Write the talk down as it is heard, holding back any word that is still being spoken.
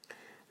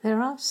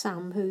There are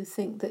some who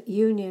think that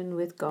union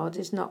with God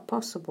is not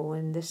possible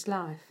in this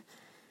life.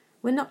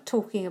 We're not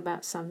talking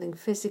about something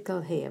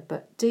physical here,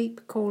 but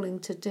deep calling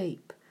to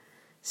deep.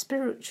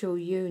 Spiritual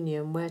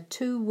union where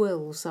two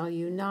wills are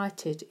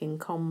united in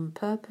common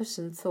purpose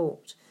and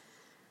thought.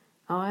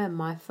 I and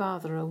my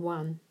Father are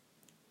one.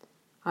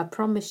 I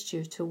promised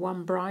you to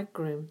one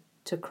bridegroom,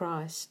 to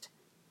Christ.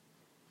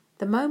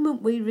 The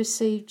moment we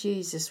receive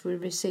Jesus, we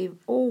receive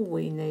all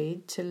we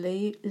need to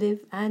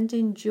live and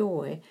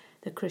enjoy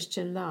the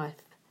Christian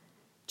life.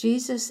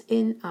 Jesus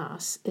in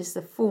us is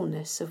the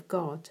fullness of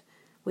God.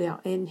 We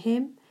are in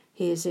him,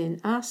 he is in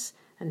us,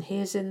 and he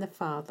is in the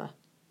Father.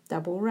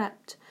 Double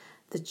wrapped.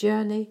 The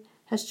journey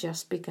has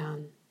just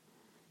begun.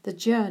 The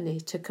journey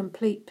to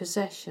complete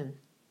possession.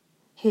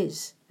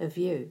 His of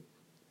you.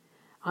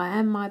 I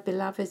am my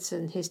beloved's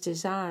and his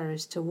desire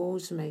is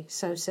towards me,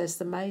 so says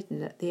the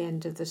maiden at the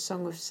end of the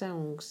Song of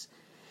Songs.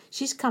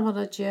 She's come on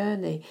a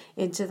journey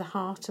into the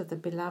heart of the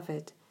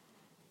beloved.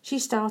 She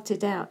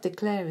started out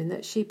declaring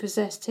that she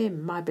possessed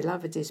him. My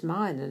beloved is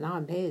mine and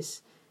I'm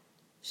his.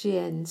 She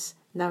ends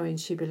knowing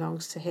she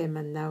belongs to him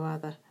and no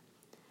other.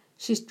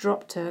 She's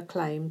dropped her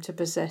claim to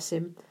possess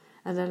him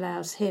and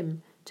allows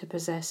him to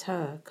possess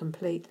her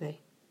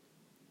completely.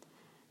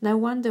 No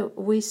wonder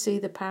we see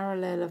the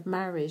parallel of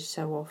marriage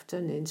so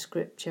often in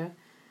Scripture.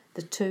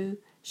 The two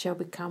shall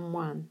become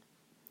one.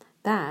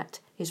 That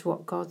is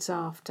what God's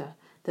after,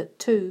 that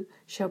two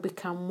shall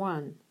become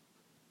one.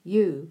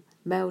 You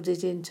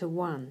melded into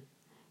one,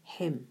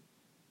 him.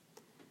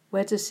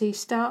 Where does he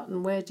start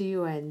and where do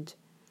you end?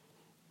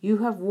 You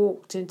have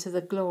walked into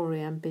the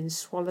glory and been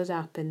swallowed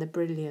up in the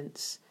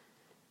brilliance.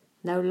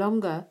 No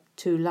longer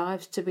two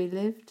lives to be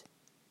lived,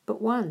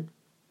 but one,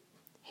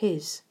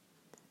 his,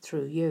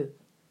 through you.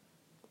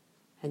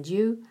 And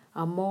you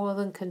are more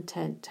than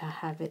content to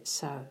have it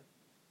so.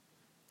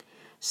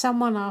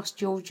 Someone asked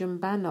Georgian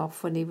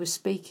Banov when he was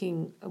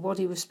speaking what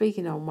he was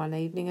speaking on one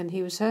evening, and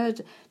he was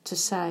heard to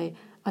say,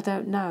 I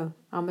don't know,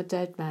 I'm a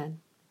dead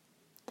man.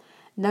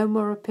 No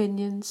more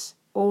opinions,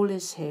 all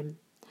is him,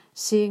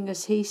 seeing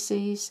as he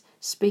sees,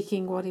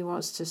 speaking what he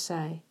wants to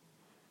say.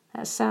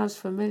 That sounds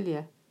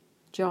familiar.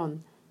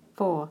 John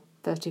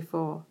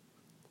 4:34.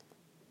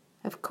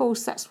 Of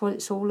course, that's what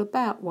it's all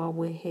about while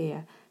we're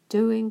here,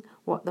 doing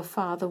what the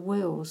Father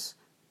wills,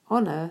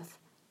 on earth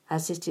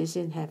as it is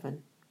in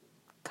heaven.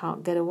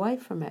 Can't get away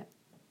from it.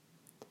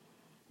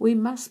 We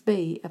must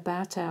be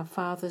about our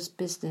Father's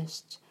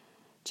business,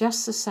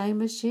 just the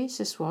same as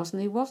Jesus was,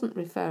 and he wasn't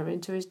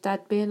referring to his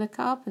dad being a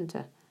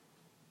carpenter.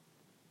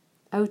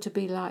 Oh, to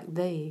be like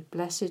thee,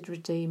 blessed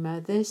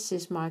Redeemer, this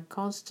is my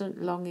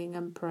constant longing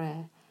and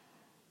prayer.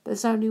 But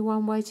there's only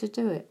one way to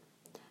do it.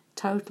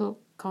 Total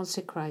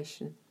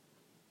consecration.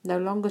 No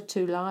longer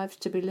two lives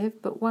to be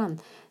lived, but one.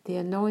 The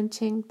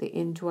anointing, the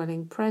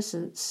indwelling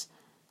presence,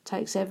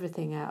 takes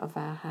everything out of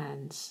our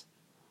hands.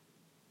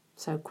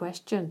 So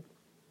question,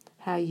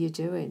 how are you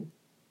doing?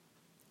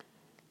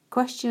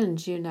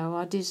 Questions,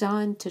 are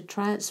designed to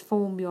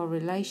transform your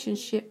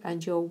relationship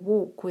and your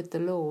walk with the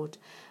Lord.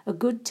 A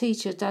good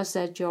teacher does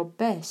their job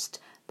best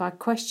by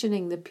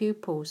questioning the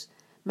pupils,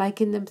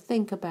 making them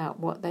think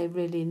about what they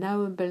really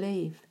know and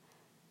believe.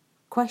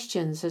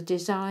 Questions are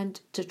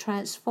designed to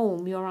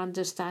transform your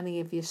understanding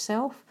of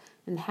yourself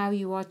and how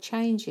you are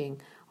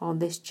changing on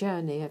this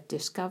journey of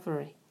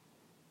discovery.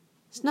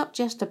 It's not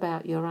just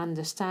about your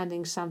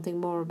understanding something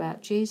more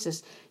about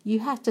Jesus. You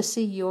have to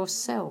see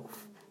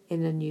yourself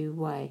in a new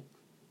way.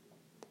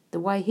 The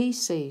way he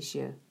sees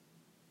you,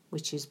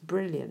 which is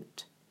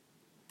brilliant.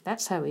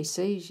 That's how he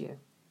sees you.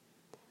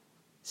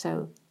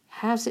 So,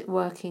 how's it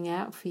working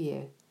out for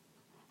you?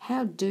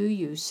 How do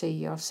you see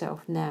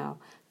yourself now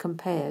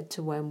compared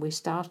to when we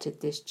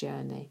started this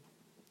journey?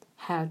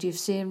 How do you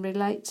see and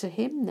relate to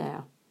him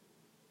now?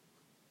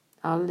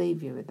 I'll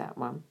leave you with that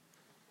one.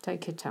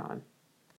 Take your time.